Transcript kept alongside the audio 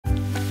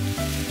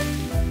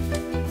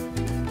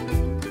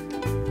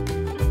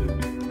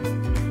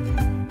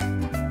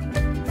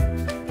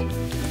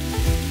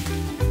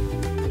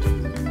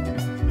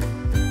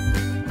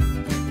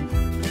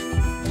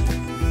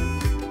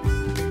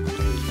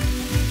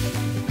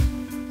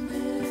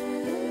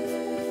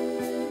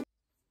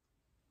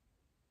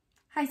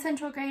Hi,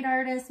 Central Grade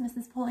artist.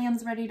 Mrs.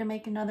 Pulliam's ready to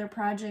make another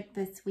project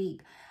this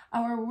week.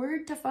 Our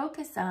word to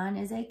focus on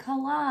is a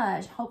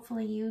collage.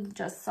 Hopefully you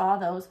just saw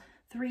those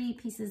 3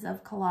 pieces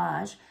of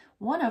collage.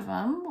 One of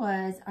them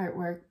was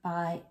artwork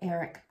by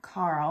Eric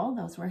Carle.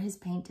 Those were his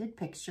painted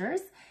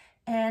pictures.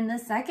 And the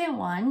second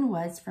one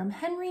was from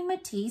Henry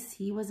Matisse.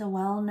 He was a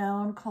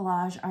well-known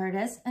collage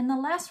artist. And the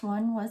last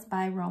one was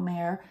by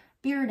Romer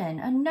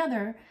Bearden,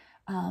 another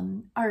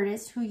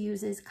artist who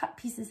uses cut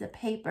pieces of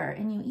paper,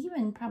 and you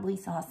even probably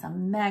saw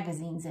some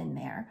magazines in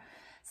there.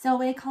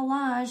 So a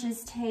collage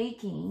is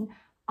taking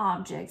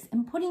objects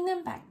and putting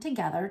them back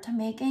together to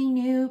make a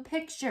new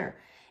picture.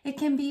 It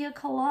can be a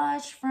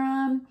collage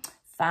from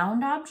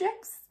found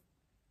objects,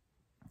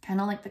 kind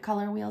of like the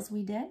color wheels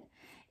we did.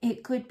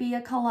 It could be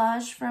a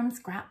collage from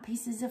scrap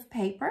pieces of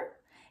paper.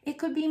 It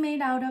could be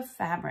made out of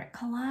fabric.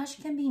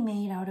 Collage can be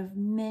made out of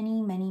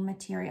many, many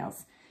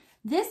materials.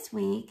 This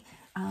week,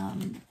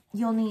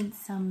 you'll need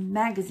some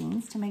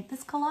magazines to make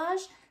this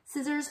collage,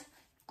 scissors,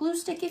 glue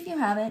stick if you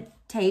have it,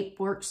 tape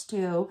works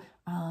too,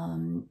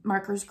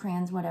 markers,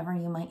 crayons, whatever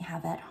you might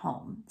have at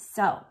home.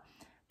 So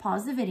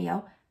pause the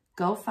video,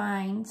 go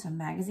find some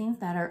magazines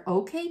that are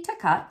okay to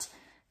cut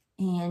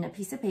and a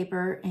piece of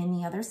paper and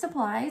the other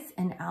supplies,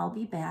 and I'll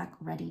be back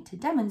ready to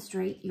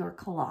demonstrate your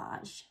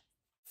collage.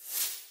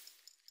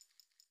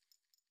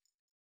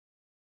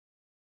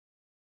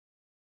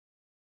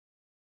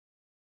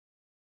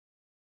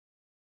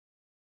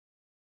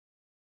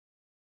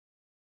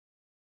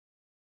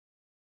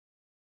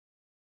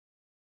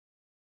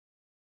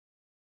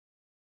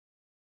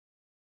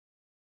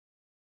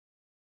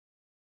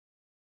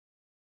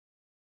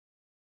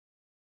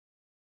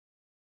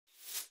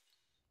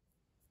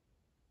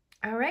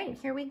 All right,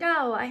 here we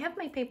go. I have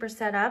my paper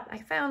set up. I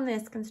found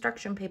this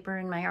construction paper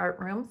in my art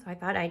room, so I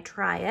thought I'd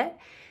try it.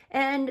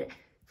 And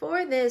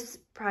for this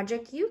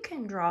project, you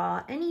can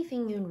draw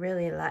anything you'd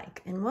really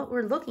like. And what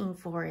we're looking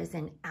for is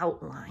an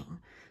outline.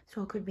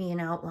 So it could be an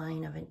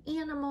outline of an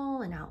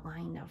animal, an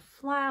outline of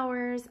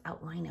flowers,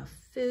 outline of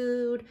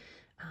food,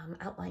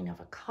 outline of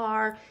a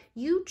car.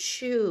 You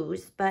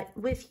choose, but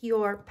with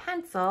your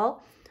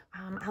pencil,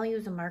 I'll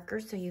use a marker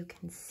so you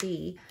can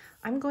see.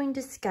 I'm going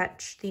to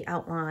sketch the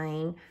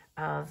outline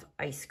of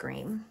ice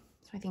cream.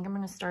 So I think I'm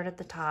going to start at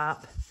the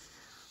top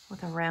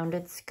with a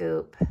rounded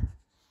scoop.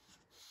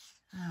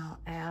 I'll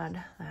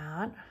add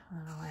that,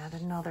 and I'll add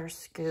another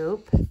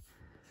scoop.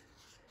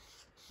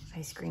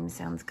 Ice cream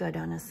sounds good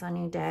on a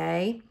sunny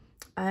day.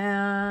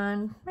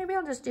 And maybe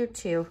I'll just do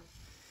 2.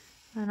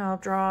 And I'll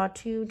draw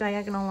 2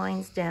 diagonal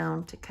lines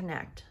down to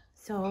connect.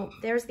 So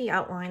there's the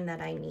outline that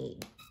I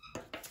need.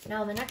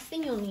 Now, the next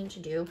thing you'll need to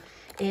do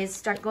is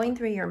start going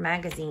through your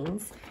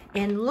magazines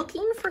and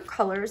looking for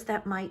colors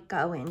that might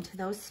go into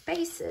those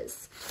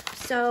spaces.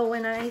 So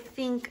when I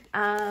think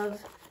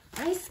of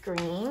ice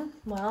cream,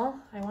 well,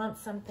 I want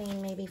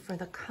something maybe for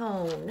the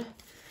cone.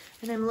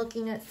 And I'm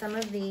looking at some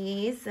of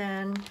these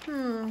and,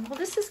 well,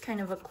 this is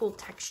kind of a cool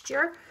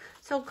texture.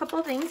 So a couple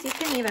of things, you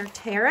can either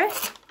tear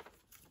it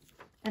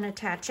and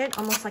attach it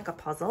almost like a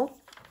puzzle,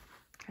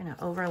 kind of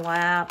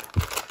overlap.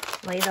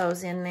 Lay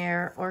those in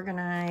there,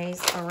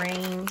 organize,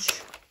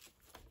 arrange.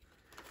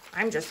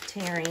 I'm just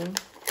tearing.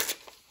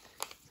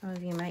 Some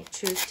of you might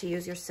choose to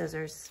use your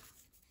scissors.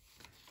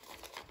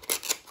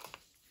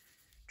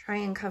 Try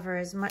and cover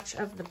as much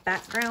of the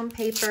background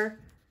paper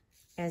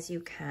as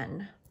you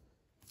can.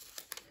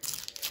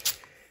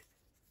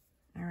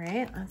 All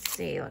right, let's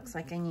see. Looks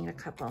like I need a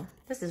couple.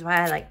 This is why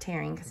I like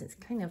tearing, because it's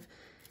kind of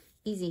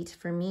easy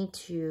for me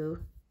to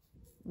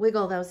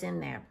wiggle those in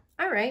there.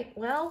 All right,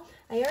 well,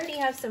 I already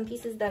have some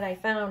pieces that I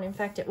found. In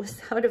fact, it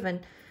was out of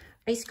an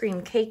ice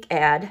cream cake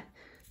ad.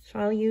 So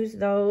I'll use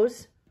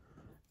those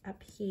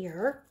up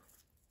here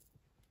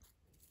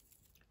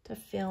to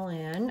fill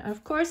in.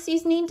 Of course,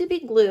 these need to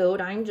be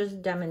glued. I'm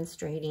just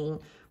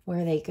demonstrating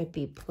where they could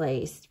be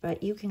placed,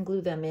 but you can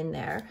glue them in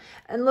there.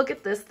 And look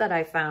at this that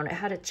I found. It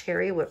had a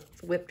cherry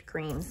whipped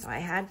cream, so I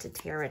had to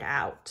tear it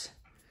out.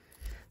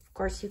 Of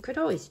course, you could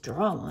always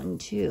draw one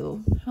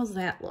too. How's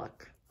that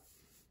look?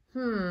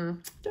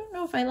 Don't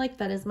know if I like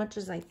that as much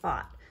as I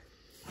thought.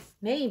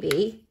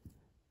 Maybe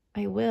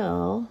I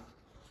will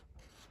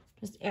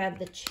just add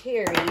the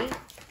cherry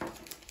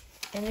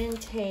and then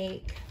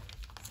take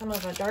some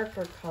of a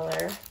darker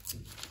color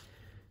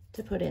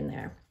to put in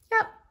there.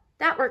 Yep,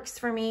 that works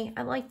for me.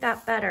 I like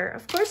that better.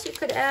 Of course, you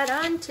could add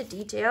on to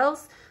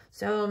details.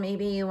 So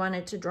maybe you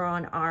wanted to draw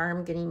an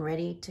arm getting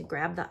ready to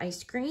grab the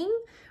ice cream,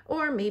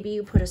 or maybe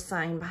you put a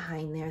sign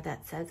behind there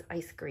that says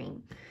ice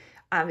cream.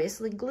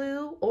 Obviously,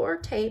 glue or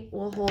tape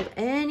will hold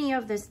any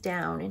of this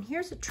down. And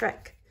here's a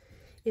trick.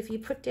 If you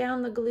put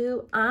down the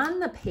glue on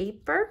the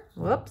paper,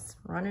 whoops,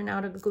 running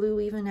out of glue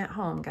even at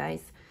home,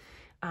 guys.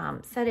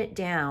 Set it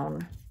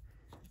down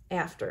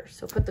after.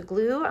 So put the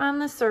glue on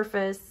the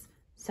surface,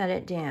 set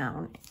it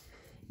down.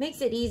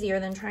 Makes it easier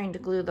than trying to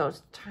glue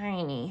those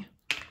tiny,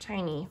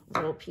 tiny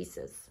little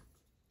pieces.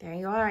 There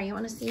you are. You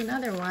want to see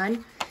another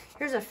one?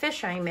 Here's a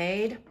fish I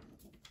made.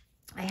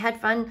 I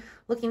had fun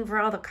looking for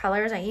all the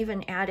colors. I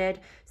even added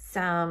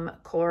some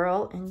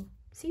coral and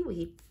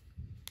seaweed.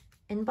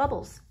 in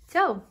bubbles.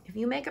 So if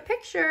you make a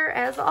picture,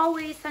 as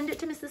always, send it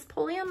to Mrs.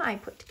 Pulliam. I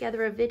put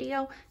together a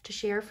video to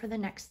share for the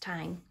next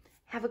time.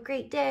 Have a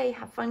great day.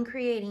 Have fun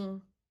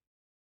creating.